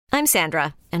I'm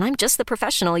Sandra, and I'm just the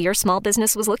professional your small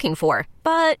business was looking for.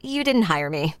 But you didn't hire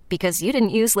me because you didn't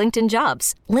use LinkedIn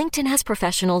Jobs. LinkedIn has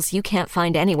professionals you can't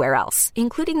find anywhere else,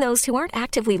 including those who aren't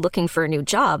actively looking for a new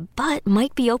job, but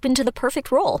might be open to the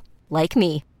perfect role, like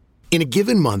me. In a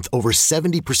given month, over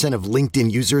 70% of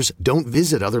LinkedIn users don't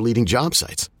visit other leading job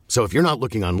sites. So if you're not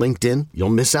looking on LinkedIn, you'll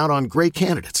miss out on great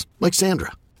candidates like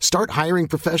Sandra. Start hiring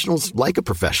professionals like a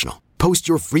professional. Post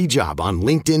your free job on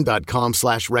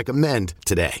linkedin.com/recommend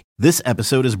today. This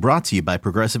episode is brought to you by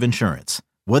Progressive Insurance.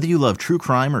 Whether you love true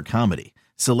crime or comedy,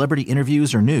 celebrity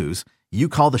interviews or news, you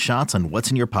call the shots on what's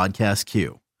in your podcast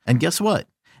queue. And guess what?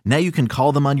 Now you can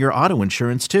call them on your auto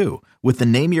insurance too with the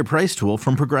Name Your Price tool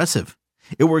from Progressive.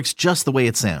 It works just the way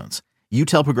it sounds. You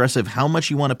tell Progressive how much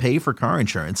you want to pay for car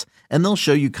insurance, and they'll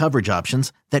show you coverage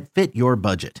options that fit your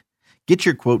budget. Get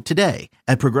your quote today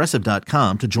at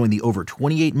Progressive.com to join the over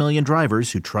 28 million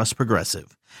drivers who trust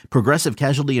Progressive. Progressive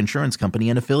Casualty Insurance Company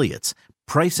and Affiliates.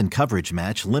 Price and coverage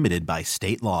match limited by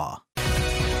state law.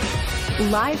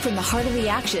 Live from the heart of the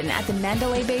action at the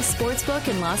Mandalay Bay Sportsbook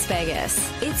in Las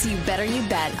Vegas, it's You Better You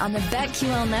Bet on the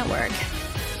BetQL Network.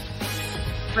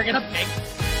 Bring it up, Nick.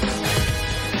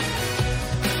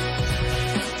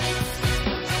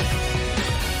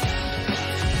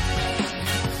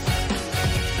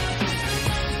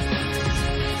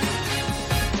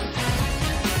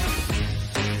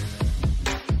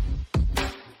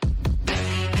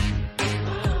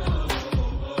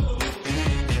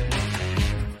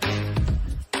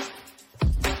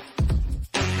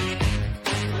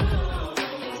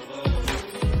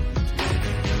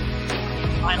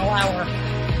 Final hour.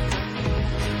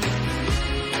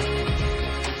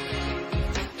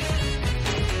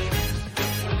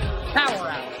 Power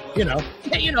hour. You know,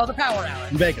 Yeah, you know, the power hour.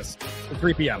 in Vegas at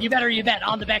 3 p.m. You better you bet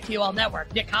on the BetQL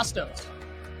Network. Nick Costos,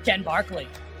 Ken Barkley,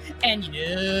 and you.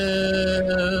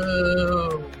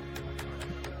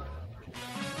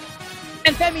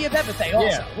 And Femi Abebefe also.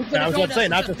 Yeah. Who's gonna I was join about to say, us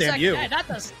not in just a and second. you. Yeah, not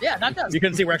us. Yeah, not us. You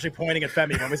couldn't see we're actually pointing at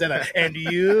Femi when we said that. And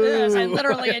you. Yes, and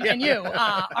literally, and you.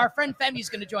 Our friend Femi's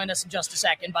going to join us in just a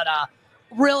second, but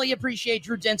really appreciate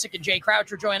Drew Dinsick and Jay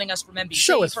Croucher joining us from NBC. The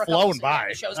show has for a couple flown of- by.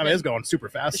 the show's I mean, it's going super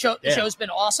fast. The show's been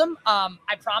awesome. I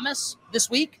promise this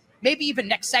week, maybe even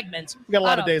next segment. We got a lot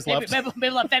I of don't days know, left.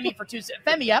 Maybe let Femi for Tuesday.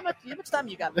 Femi, how much time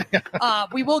you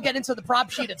got? We will get into the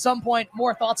prop sheet at some point.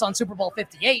 More thoughts on Super Bowl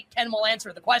 58. Ken will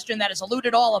answer the question that has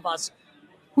eluded all of us.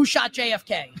 Who shot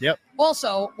JFK? Yep.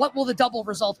 Also, what will the double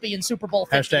result be in Super Bowl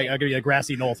 58? Hashtag, I'll give you a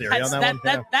grassy knoll theory on that one.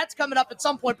 Yeah. That's coming up at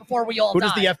some point before we all Who die.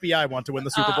 does the FBI want to win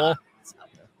the Super Bowl?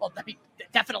 Well, I mean,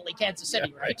 definitely Kansas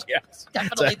City, right? Yes.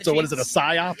 Definitely the So what is it, a Chiefs.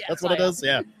 psyop? Yeah, That's what it psyop. is?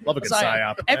 Yeah. Love a good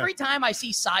Psyop. psyop. Every time I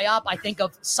see psyop, I think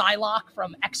of Psylocke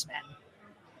from X-Men.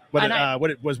 Yeah.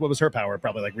 What was her power?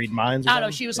 Probably like read minds? Or I don't know.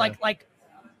 something? She was Yeah. like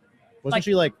Wasn't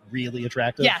she like really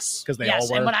attractive? yes, Because they yes. all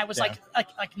were. And when I was Yeah.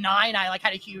 like 9, I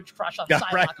had a huge crush on Yeah,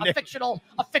 Psylocke, right, a Nick. fictional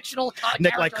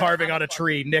Nick like character carving in a on a comic book.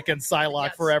 tree, Nick and Psylocke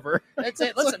Yes. forever. That's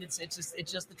it. Listen,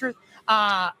 it's just the truth.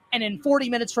 And in 40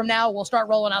 minutes from now, we'll start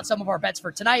rolling out some of our bets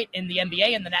for tonight in the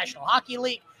NBA and the National Hockey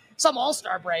League. Some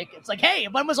All-Star break. It's like, hey,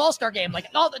 when was All-Star game? Like,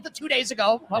 oh, 2 days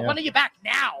ago. Well, Yeah. when are you back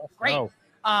now? Great. Oh.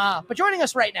 But joining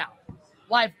us right now,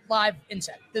 live in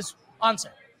set, this on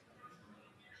set.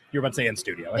 You were about to say in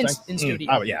studio, I In- think. in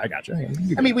studio. Oh, yeah, I got you.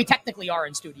 I mean, we technically are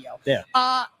in studio. Yeah.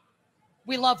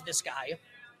 We love this guy.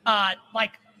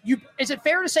 Is it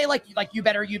fair to say you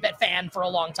bet fan for a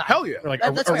long time? Hell yeah. Or like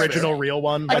That's fair. original real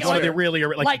one. Like Like one of the fair. really,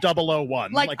 like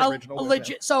 001. Like a original one,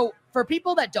 legit. So for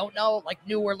people that don't know, like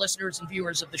newer listeners and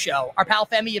viewers of the show, our pal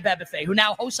Femi Abebefe, who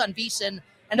now hosts on VSiN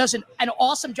and does an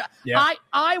awesome job. Yeah.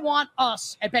 I want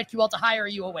us at BetQL to hire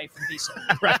you away from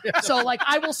VSiN. Right. So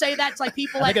I will say that's like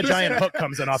people I think at a giant hook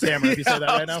comes in off camera if you say that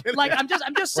right now. Like I'm just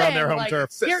We're saying on their home like, turf.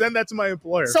 here- Send that to my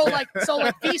employer. So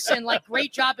VSiN,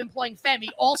 great job employing Femi.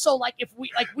 Also, if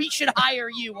we should hire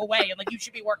you away and you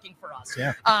should be working for us.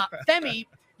 Yeah. Femi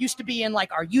used to be in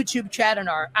our YouTube chat and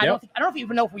our I don't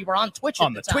even know if we were on Twitch On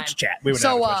at the the time. Twitch chat. We would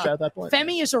So have Twitch chat at that point.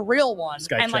 Femi is a real one,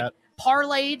 Skype and chat.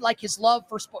 parlayed his love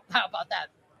for sport. How about that?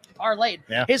 Parlayed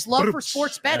Yeah. his love for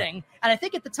sports betting, and I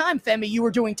think at the time, Femi, you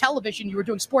were doing television, you were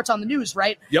doing sports on the news,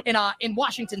 right? Yep. In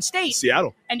Washington State,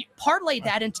 Seattle. and you parlayed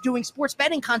that into doing sports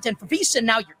betting content for VSiN.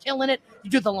 Now you're killing it.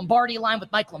 You do the Lombardi line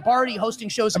with Mike Lombardi, hosting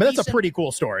shows. I mean, at that's a VSiN. pretty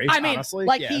cool story. I mean, honestly.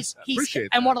 Yeah. he's appreciate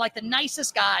and that. one of the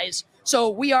nicest guys. So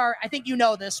we are. I think you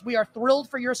know this. We are thrilled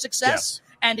for your success. Yes.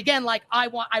 And again, I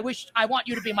want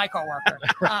you to be my coworker.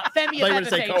 Femi I thought you were going to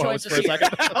say Abebefe joins co-host for a us here.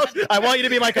 second. I want you to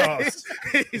be my co-host.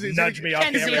 He's- Nudge me off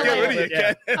Ken, see camera. you a little later. bit,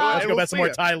 yeah. Let's go We'll bet some see more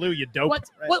ya. Ty Lue, you dope.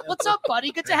 What's up,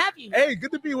 buddy? Good to have you. Hey,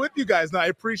 good to be with you guys. No, I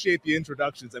appreciate the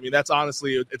introductions. I mean, that's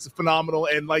honestly, it's phenomenal.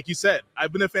 And like you said,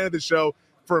 I've been a fan of the show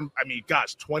from,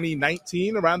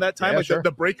 2019, around that time,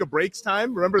 the break of breaks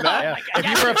time. Remember that? If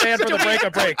you were a fan for the break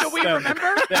of breaks. Do we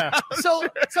remember? Yeah. So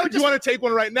just, you want to take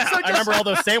one right now? I remember all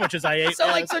those sandwiches I ate.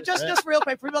 Just real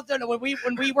quick, for people that don't know,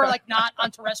 when we were like not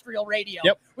on terrestrial radio,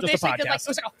 just a podcast. It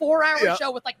was like a 4-hour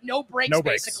show with like no breaks,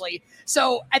 basically.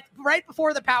 So right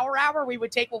before the power hour, we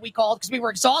would take what we called, because we were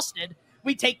exhausted,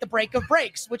 we take the break of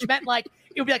breaks, which meant like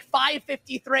it would be like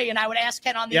 5:53, and I would ask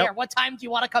Ken on the air, "What time do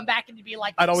you want to come back?" And he'd be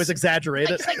like, I'd always exaggerate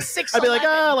it. Like 6:11. I'd be like,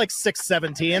 like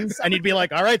 6:17, and he'd be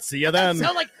like, "All right, see you then."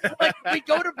 So like we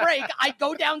go to break, I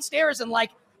go downstairs and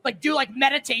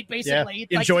meditate basically.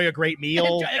 Enjoy a great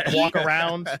meal, walk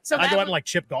around. So I go out and like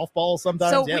chip golf balls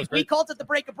sometimes. So we called it the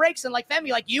break of breaks, and like Femi,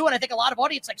 like you, and I think a lot of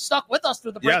audience like stuck with us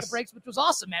through the break of breaks, which was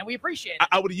awesome, man. We appreciate it.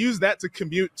 I would use that to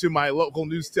commute to my local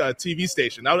news TV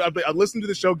station. I'd listen to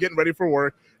the show getting ready for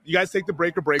work. You guys take the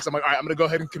break or breaks. I'm like, all right, I'm going to go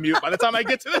ahead and commute. By the time I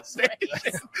get to the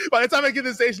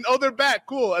station, oh, they're back.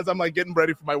 Cool. As I'm like getting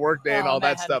ready for my work day and all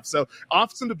that stuff. So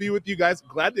awesome to be with you guys.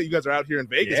 Glad that you guys are out here in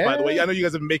Vegas, by the way. I know you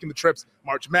guys have been making the trips,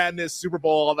 March Madness, Super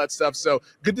Bowl, all that stuff. So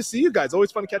good to see you guys.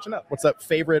 Always fun catching up. What's that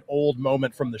favorite old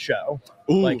moment from the show?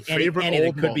 Ooh, favorite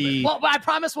old could be. Well, I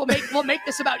promise we'll make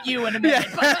this about you in a minute.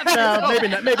 No, maybe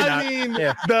not. Maybe not. I mean,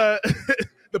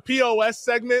 the POS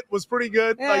segment was pretty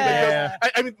good. Yeah.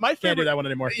 My favorite. Can't do that one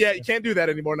anymore. Yeah, you can't do that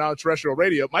anymore now on terrestrial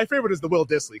radio. My favorite is the Will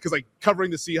Dissly, because like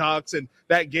covering the Seahawks and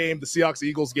that game, the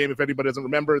Seahawks-Eagles game, if anybody doesn't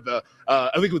remember,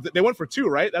 I think they went for 2,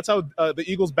 right? That's how the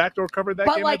Eagles backdoor covered that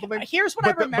game, I believe. Here's what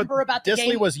I remember about the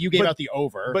game. Dissly was you gave out the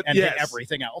over and hit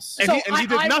everything else. And he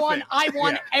did nothing. I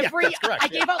won every – correct, I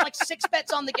gave out like 6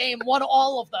 bets on the game, won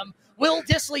all of them. Will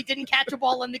Dissly didn't catch a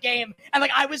ball in the game, and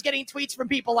like I was getting tweets from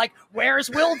people like,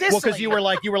 "Where's Will Dissly?" Well, because you were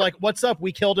like, "What's up?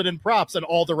 We killed it in props," and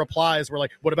all the replies were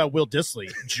like, "What about Will Dissly,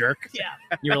 jerk?" Yeah.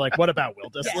 You were like, "What about Will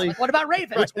Dissly?" Yeah. What about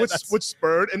Raven? Which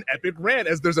spurred an epic rant,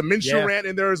 as there's a Minshew rant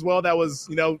in there as well. That was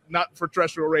not for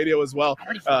terrestrial radio as well.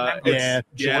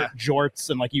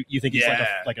 Jorts, and like you think he's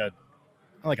like a.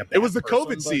 It was the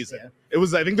COVID season. Yeah. It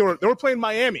was. I think they were playing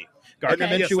Miami. Gardner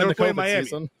Minshew in the COVID Miami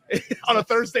season on a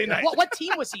Thursday night. What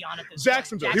team was he on at this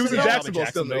Jacksonville. point? He was in Jacksonville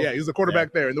still. Yeah, he was the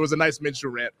quarterback there, and there was a nice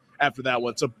Minshew rant after that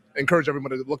one. So encourage everyone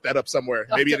to look that up somewhere.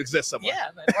 Maybe it exists somewhere. Yeah,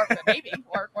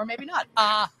 or maybe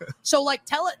not. So like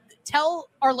tell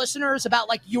our listeners about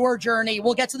like your journey.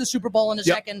 We'll get to the Super Bowl in a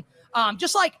second.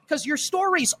 Just like, because your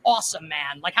story's awesome,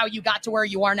 man. Like how you got to where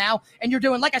you are now, and you're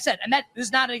doing, like I said, and that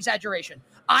is not an exaggeration.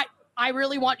 I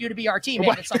really want you to be our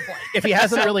teammate at some point. If he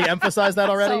hasn't really emphasized that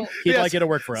already, he'd like it to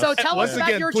work for us. So tell us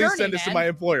about your please journey, send this to my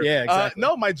employer. Yeah, exactly.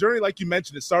 No, my journey, like you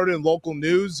mentioned, it started in local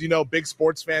news. Big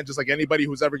sports fan, just like anybody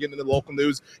who's ever getting into local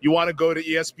news. You want to go to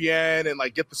ESPN and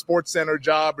like get the Sports Center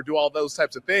job or do all those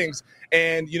types of things.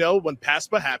 And, when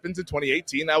PASPA happens in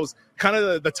 2018, that was kind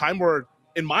of the time where,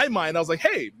 in my mind, I was like,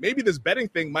 hey, maybe this betting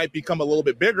thing might become a little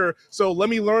bit bigger. So let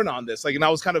me learn on this. And I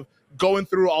was kind of going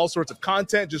through all sorts of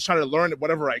content, just trying to learn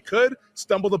whatever I could,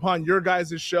 stumbled upon your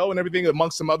guys' show and everything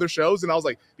amongst some other shows. And I was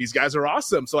like, these guys are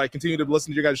awesome. So I continued to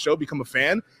listen to your guys' show, become a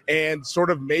fan, and sort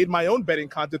of made my own betting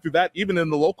content through that, even in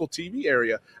the local TV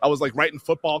area. I was like writing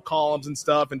football columns and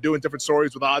stuff and doing different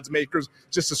stories with odds makers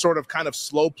just to sort of kind of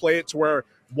slow play it to where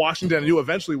Washington, I knew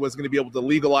eventually was going to be able to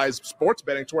legalize sports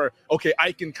betting to where, okay,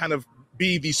 I can kind of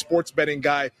be the sports betting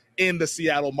guy in the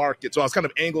Seattle market. So I was kind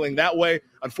of angling that way.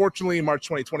 Unfortunately, March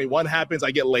 2021 happens. I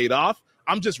get laid off.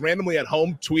 I'm just randomly at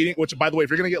home tweeting, which, by the way, if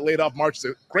you're going to get laid off, March is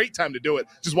a great time to do it.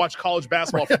 Just watch college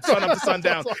basketball from sun up to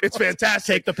sundown. It's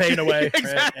fantastic. Take the pain away.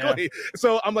 Exactly. Right, yeah.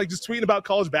 So I'm like just tweeting about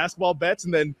college basketball bets,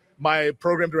 and then my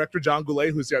program director, John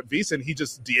Goulet, who's here at VSiN, he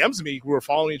just DMs me. We were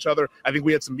following each other. I think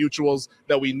we had some mutuals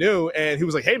that we knew, and he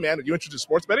was like, hey, man, are you interested in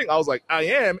sports betting? I was like, I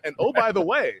am. And oh, by the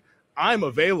way, I'm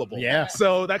available. Yeah.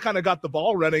 So that kind of got the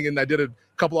ball running, and I did a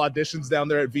couple auditions down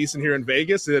there at VSiN here in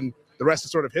Vegas, and the rest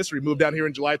is sort of history. Moved down here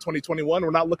in July 2021.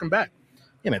 We're not looking back.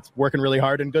 Yeah, it's working really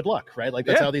hard and good luck, right? Like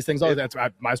that's how these things are. That's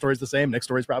my story's the same. Nick's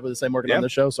story's probably the same working on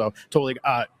this show. So totally.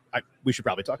 We should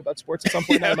probably talk about sports at some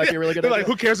point. That might be a really good idea. Like,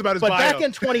 who cares about his bio? But back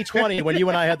in 2020, when you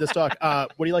and I had this talk,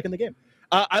 what do you like in the game?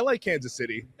 I like Kansas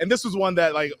City. And this was one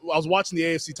that, like, I was watching the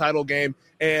AFC title game,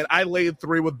 and I laid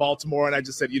 3 with Baltimore, and I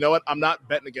just said, you know what? I'm not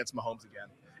betting against Mahomes again.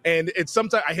 And it's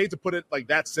sometimes, I hate to put it like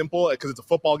that simple because it's a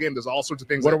football game. There's all sorts of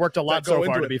things. Would have worked a lot so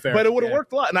far, to be fair. But it would have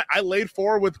worked a lot. And I laid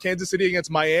 4 with Kansas City against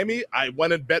Miami. I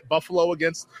went and bet Buffalo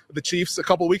against the Chiefs a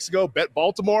couple weeks ago, bet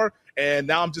Baltimore. And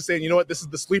now I'm just saying, you know what? This is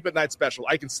the sleep at night special.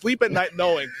 I can sleep at night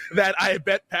knowing that I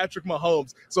bet Patrick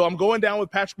Mahomes. So I'm going down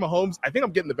with Patrick Mahomes. I think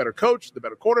I'm getting the better coach, the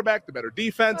better quarterback, the better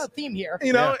defense. Theme here.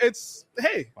 You know, it's,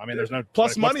 hey. I mean, there's no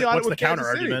plus money on it with the counter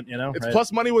argument, you know? It's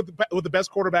plus money with the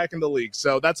best quarterback in the league.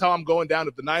 So that's how I'm going down.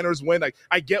 If the Niners win,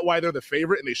 I get why they're the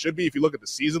favorite, and they should be. If you look at the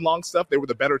season-long stuff, they were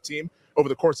the better team over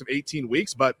the course of 18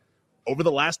 weeks. But over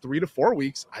the last 3 to 4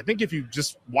 weeks, I think if you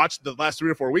just watch the last 3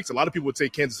 or 4 weeks, a lot of people would say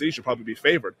Kansas City should probably be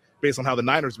favored based on how the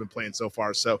Niners have been playing so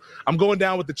far. So I'm going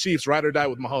down with the Chiefs, ride or die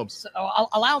with Mahomes.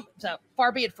 So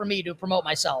far be it for me to promote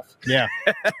myself. Yeah.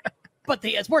 But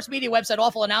the sports media website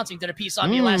Awful Announcing did a piece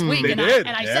on me last week, and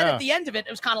I said at the end of it,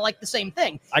 it was kind of like the same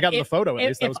thing. I got the photo, at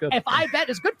least. That was good. If I bet,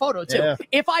 it's a good photo, too. Yeah.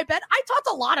 If I bet, I talked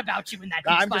a lot about you in that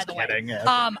piece, by the way.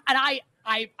 Yeah. And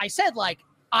I said, like,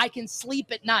 I can sleep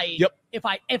at night. Yep.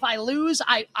 If I lose,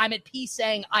 I'm at peace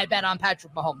saying I bet on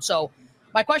Patrick Mahomes. So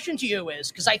my question to you is,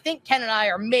 because I think Ken and I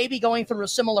are maybe going through a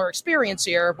similar experience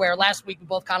here, where last week we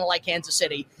both kind of like Kansas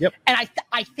City. Yep. And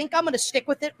I think I'm going to stick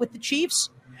with it with the Chiefs.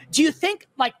 Do you think,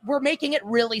 like, we're making it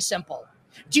really simple?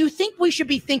 Do you think we should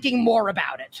be thinking more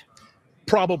about it?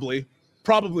 Probably,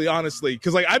 honestly,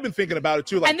 because like I've been thinking about it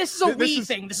too. Like, and this is a we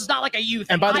thing. This is not like a you thing.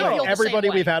 And by the way, everybody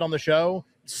we've had on the show,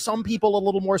 some people a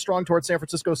little more strong towards San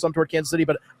Francisco, some toward Kansas City,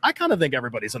 but I kind of think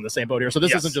everybody's in the same boat here. So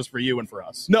this isn't just for you and for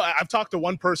us. No, I've talked to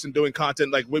one person doing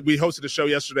content. Like we hosted a show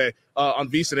yesterday on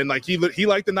VSiN, and like he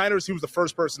liked the Niners. He was the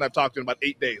first person I've talked to in about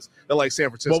 8 days that liked San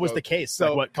Francisco. What was the case?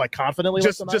 So like confidently,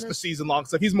 just the season long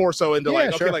stuff. He's more so into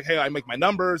hey, I make my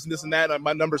numbers and this and that. And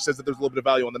my number says that there's a little bit of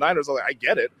value on the Niners. I'm like, I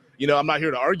get it. You know, I'm not here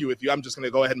to argue with you. I'm just going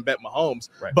to go ahead and bet Mahomes.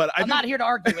 Right. But I'm not here to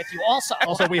argue with you.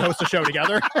 Also, we host a show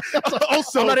together.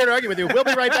 Also, I'm not here to argue with you. We'll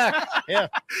be right back. Yeah.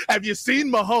 Have you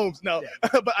seen Mahomes? No.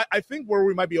 Yeah. But I think where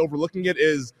we might be overlooking it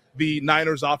is the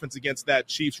Niners offense against that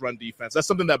Chiefs run defense. That's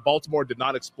something that Baltimore did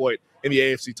not exploit in the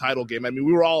AFC title game. I mean,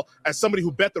 we were all, as somebody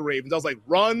who bet the Ravens, I was like,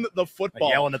 run the football.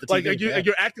 Like yelling at the TV.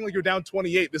 You're acting like you're down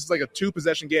 28. This is like a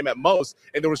 2-possession game at most.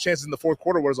 And there was chances in the fourth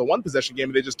quarter where it was a 1-possession game,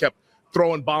 and they just kept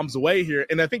throwing bombs away here.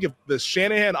 And I think if the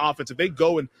Shanahan offense, if they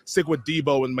go and stick with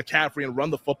Debo and McCaffrey and run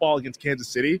the football against Kansas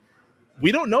City,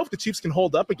 we don't know if the Chiefs can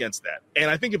hold up against that.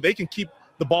 And I think if they can keep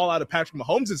the ball out of Patrick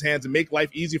Mahomes' hands and make life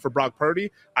easy for Brock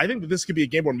Purdy, I think that this could be a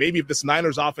game where maybe if this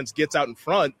Niners offense gets out in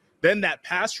front, then that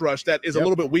pass rush that is a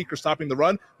little bit weaker stopping the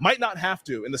run might not have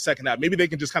to in the second half. Maybe they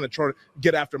can just kind of try to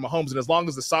get after Mahomes. And as long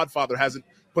as the Sodfather hasn't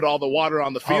put all the water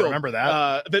on the field, remember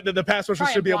that. The pass rushers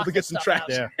should be able to get some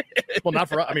traction. Yeah. Well, not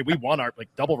for us. I mean, we won our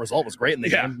double result was great in the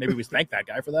game. Maybe we thank that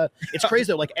guy for that. It's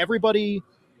crazy though. Like everybody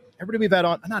we've had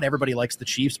on, not everybody likes the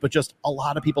Chiefs, but just a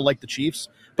lot of people like the Chiefs.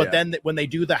 But then when they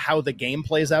do the how the game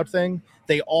plays out thing,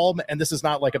 they all, and this is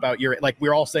not like about your, like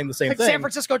we're all saying the same thing. San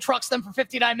Francisco trucks them for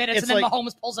 59 minutes, and then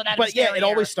Mahomes pulls it out of his But it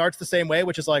always starts the same way,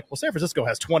 which is like, well, San Francisco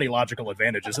has 20 logical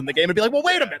advantages in the game, and be like, well,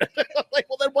 wait a minute. Like,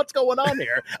 well, then what's going on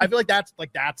here? I feel like that's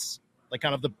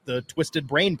kind of the twisted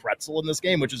brain pretzel in this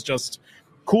game, which is just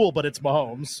cool, but it's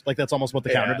Mahomes. Like, that's almost what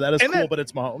the counter to that is. Cool, but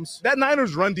it's Mahomes. That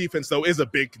Niners run defense, though, is a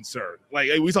big concern.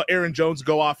 Like, we saw Aaron Jones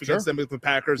go off against them with the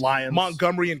Packers. Lions.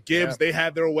 Montgomery and Gibbs, they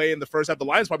had their way in the first half. The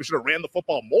Lions probably should have ran the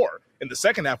football more in the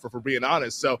second half, for being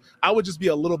honest. So I would just be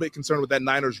a little bit concerned with that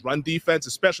Niners run defense,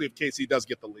 especially if KC does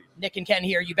get the lead. Nick and Ken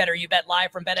here. You better you bet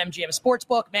live from BetMGM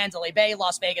Sportsbook, Mandalay Bay,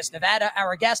 Las Vegas, Nevada.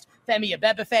 Our guest, Femi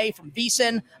Abebefe from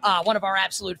VSiN, one of our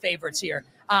absolute favorites here.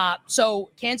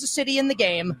 So Kansas City in the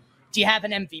game. Do you have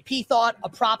an MVP thought, a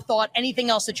prop thought, anything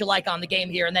else that you like on the game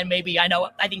here? And then maybe, I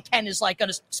think Ken is like going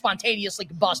to spontaneously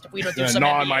bust if we don't do some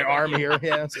gnaw MVP on my arm here.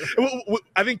 Yeah.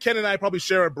 I think Ken and I probably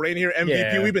share a brain here.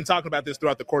 MVP, we've been talking about this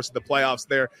throughout the course of the playoffs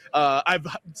there. I've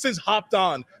since hopped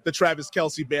on the Travis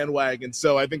Kelce bandwagon,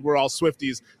 so I think we're all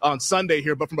Swifties on Sunday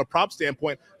here. But from a prop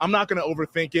standpoint, I'm not going to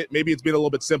overthink it. Maybe it's been a little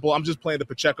bit simple. I'm just playing the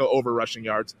Pacheco over rushing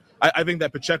yards. I think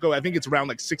that Pacheco, I think it's around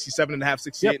like 67.5,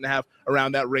 68.5,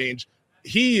 around that range.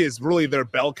 He is really their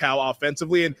bell cow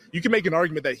offensively, and you can make an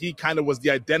argument that he kind of was the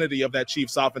identity of that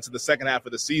Chiefs offense in the second half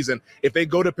of the season. If they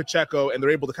go to Pacheco and they're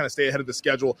able to kind of stay ahead of the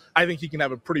schedule, I think he can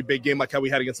have a pretty big game like how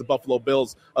we had against the Buffalo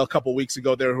Bills a couple weeks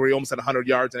ago there, where he almost had 100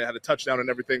 yards and had a touchdown and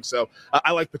everything. So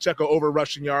I like Pacheco over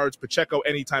rushing yards, Pacheco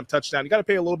anytime touchdown. You got to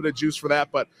pay a little bit of juice for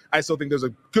that, but I still think there's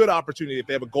a good opportunity if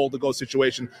they have a goal-to-go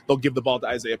situation, they'll give the ball to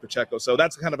Isaiah Pacheco. So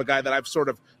that's kind of a guy that I've sort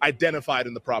of identified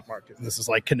in the prop market. This is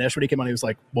like Kanish when he came on, he was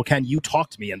like, well, Ken, you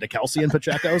talked me into Kelce and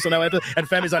Pacheco, so now I have to, and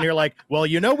Femi's on here like, well,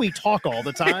 we talk all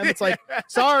the time. It's like,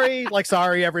 sorry,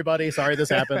 everybody, sorry this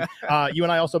happened. You and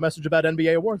I also message about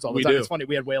NBA awards all the time. It's funny,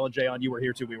 we had Whale and Jay on, you were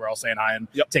here too, we were all saying hi and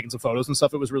taking some photos and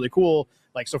stuff. It was really cool.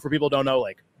 Like, so for people who don't know,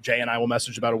 like, Jay and I will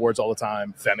message about awards all the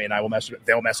time. Femi and I will message.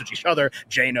 They'll message each other.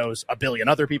 Jay knows a billion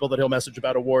other people that he'll message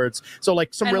about awards. So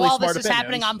like some really smart opinions. While this is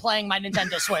happening, I'm playing my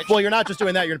Nintendo Switch. Well, you're not just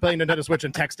doing that. You're playing Nintendo Switch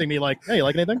and texting me like, "Hey, you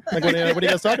like anything? Like, what are you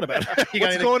guys talking about?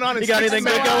 What's going on? You got anything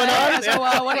good going on? So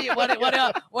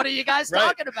what are you guys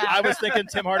talking about? I was thinking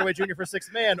Tim Hardaway Jr. for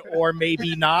sixth man, or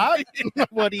maybe not.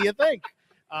 What do you think?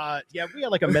 Yeah, we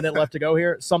got like a minute left to go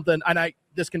here.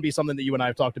 This can be something that you and I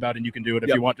have talked about, and you can do it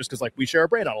if you want, just because like we share a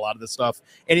brain on a lot of this stuff.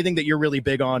 Anything that you're really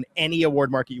big on, any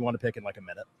award market you want to pick in like a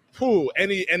minute.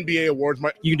 Any NBA awards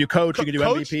market. You can do coach, you can do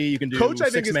MVP, you can do coach. I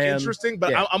think is interesting,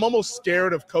 but I'm almost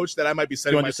scared of coach that I might be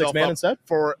setting myself up instead?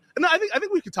 For. No, I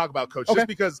think we could talk about coach just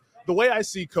because the way I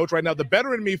see coach right now, the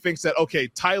better in me thinks that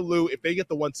Ty Lue, if they get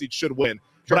the 1 seed, should win.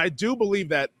 Sure. But I do believe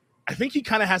that. I think he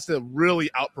kind of has to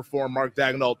really outperform Mark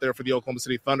Daigneault there for the Oklahoma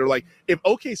City Thunder. Like, if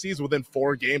OKC is within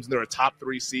 4 games and they're a top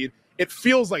 3 seed, it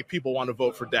feels like people want to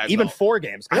vote for Daigneault. Even 4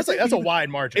 games. That's a wide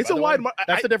margin. It's a wide margin.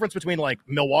 That's the difference between like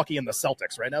Milwaukee and the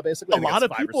Celtics right now, basically. A lot of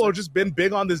people have just been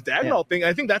big on this Daigneault thing.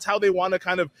 I think that's how they want to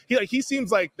kind of he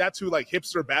seems like that's who like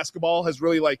hipster basketball has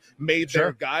really like made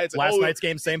their guy. It's like, last night's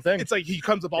game, same thing. It's like he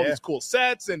comes up all these cool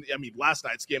sets, and I mean last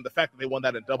night's game, the fact that they won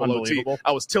that in double OT,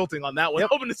 I was tilting on that one,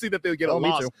 hoping to see that they would get a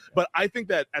loss. But I think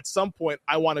that at some point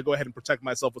I want to go ahead and protect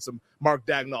myself with some Mark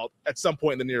Daigneault at some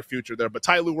point in the near future there. But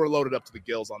Ty Lue, we're loaded up to the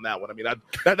gills on that one. I mean,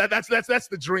 that's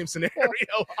the dream scenario.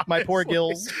 My poor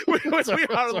gills. we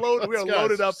are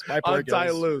loaded up on Ty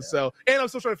Lue. Yeah. So, and I'm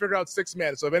still trying to figure out 6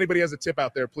 man. So if anybody has a tip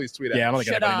out there, please tweet at me. I don't think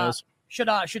anybody knows.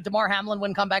 Should DeMar Hamlin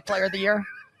win Comeback Player of the Year?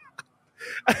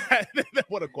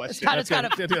 What a question. It's kind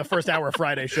of the first hour of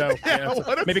Friday show.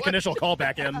 Maybe Kanish will call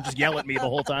back in and just yell at me the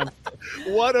whole time.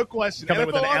 What a question. Come in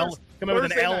with an L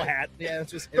hat. Yeah,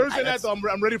 it's just Thursday night, though,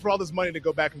 I'm ready for all this money to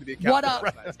go back into the account.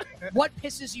 What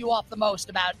pisses you off the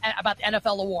most about the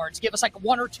NFL awards? Give us like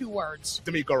 1 or 2 words.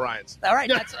 D'Amico Ryans. All right,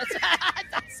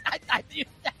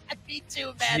 me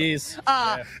too, man. Jeez.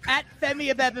 At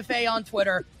Femi Abebefe on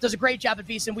Twitter. Does a great job at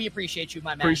VSiN. We appreciate you,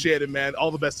 my man. Appreciate it, man. All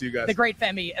the best to you guys. The great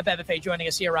Femi Abebefe joining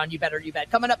us here on You Better You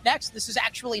Bet. Coming up next, this is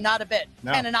actually not a bit.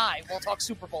 No. Ken and I will talk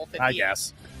Super Bowl 50. I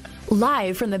guess.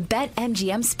 Live from the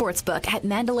BetMGM Sportsbook at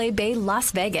Mandalay Bay,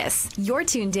 Las Vegas. You're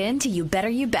tuned in to You Better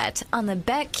You Bet on the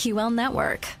BetQL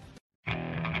Network.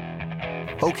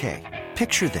 Okay,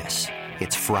 picture this.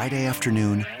 It's Friday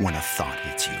afternoon when a thought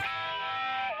hits you.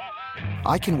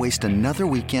 I can waste another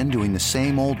weekend doing the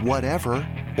same old whatever,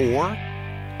 or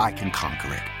I can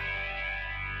conquer it.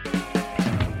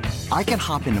 I can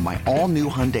hop into my all-new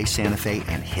Hyundai Santa Fe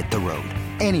and hit the road.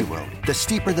 Any road. The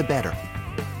steeper, the better.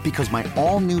 Because my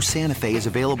all-new Santa Fe is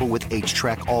available with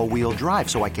H-Track all-wheel drive,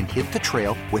 so I can hit the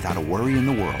trail without a worry in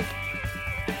the world.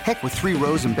 Heck, with 3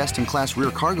 rows and best-in-class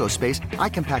rear cargo space, I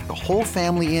can pack the whole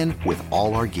family in with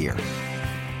all our gear.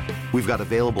 We've got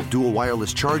available dual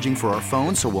wireless charging for our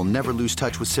phones, so we'll never lose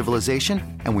touch with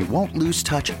civilization, and we won't lose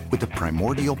touch with the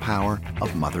primordial power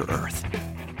of Mother Earth.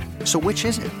 So which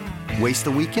is it? Waste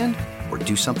the weekend or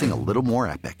do something a little more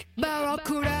epic?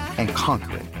 And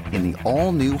conquer it in the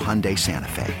all-new Hyundai Santa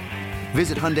Fe.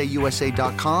 Visit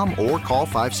HyundaiUSA.com or call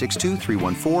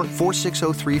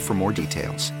 562-314-4603 for more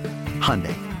details.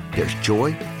 Hyundai, there's joy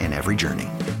in every journey.